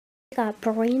Got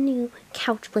brand new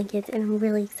couch blankets and I'm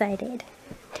really excited.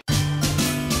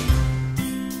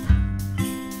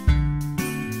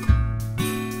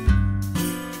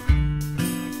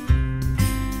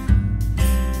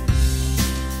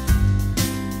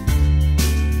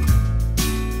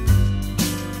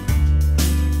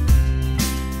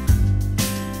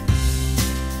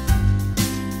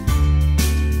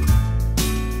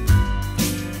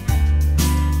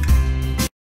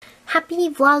 Happy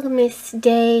Vlogmas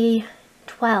Day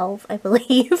 12, I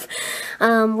believe.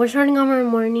 We're starting off our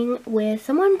morning with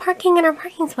someone parking in our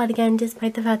parking spot again,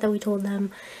 despite the fact that we told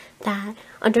them that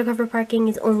undercover parking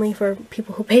is only for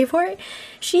people who pay for it.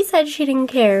 She said she didn't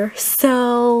care,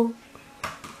 so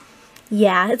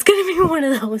yeah, it's gonna be one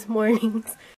of those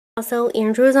mornings. Also,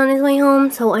 Andrew is on his way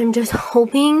home, so I'm just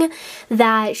hoping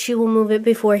that she will move it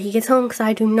before he gets home, because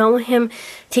I do not want him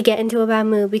to get into a bad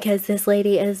mood because this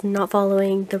lady is not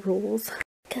following the rules.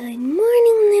 Good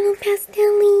morning, little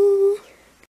Pastelli.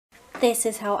 This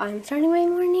is how I'm starting my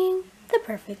morning the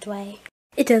perfect way.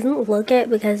 It doesn't look it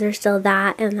because there's still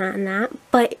that and that and that,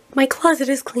 but my closet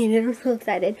is clean and I'm so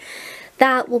excited.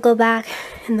 That will go back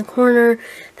in the corner,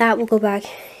 that will go back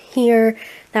here,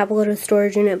 that will go to the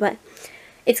storage unit, but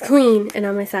it's clean and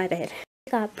I'm excited.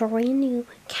 I got brand new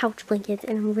couch blankets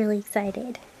and I'm really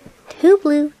excited. 2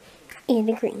 blue and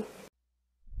a green.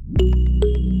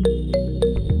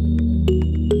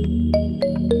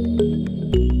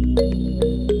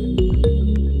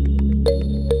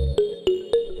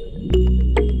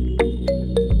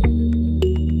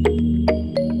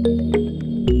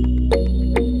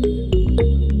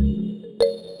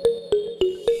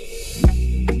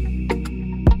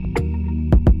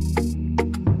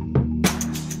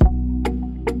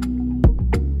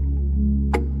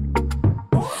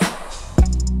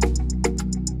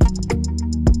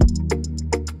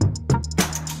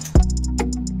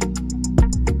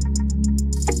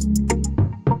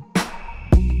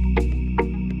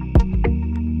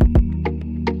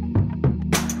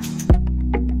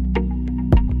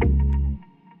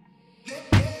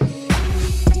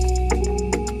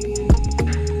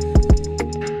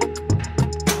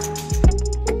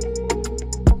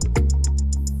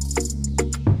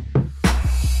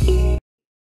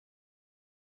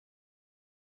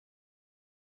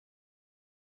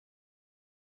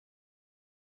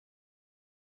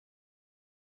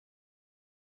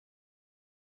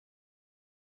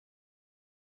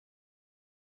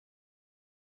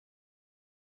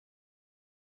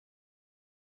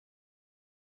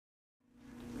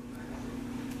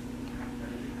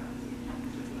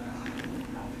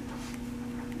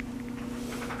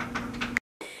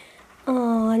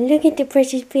 Oh, look at the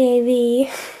precious baby.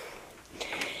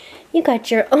 You got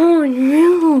your own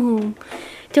room,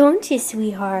 don't you,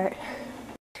 sweetheart?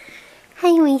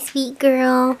 Hi, my sweet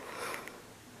girl.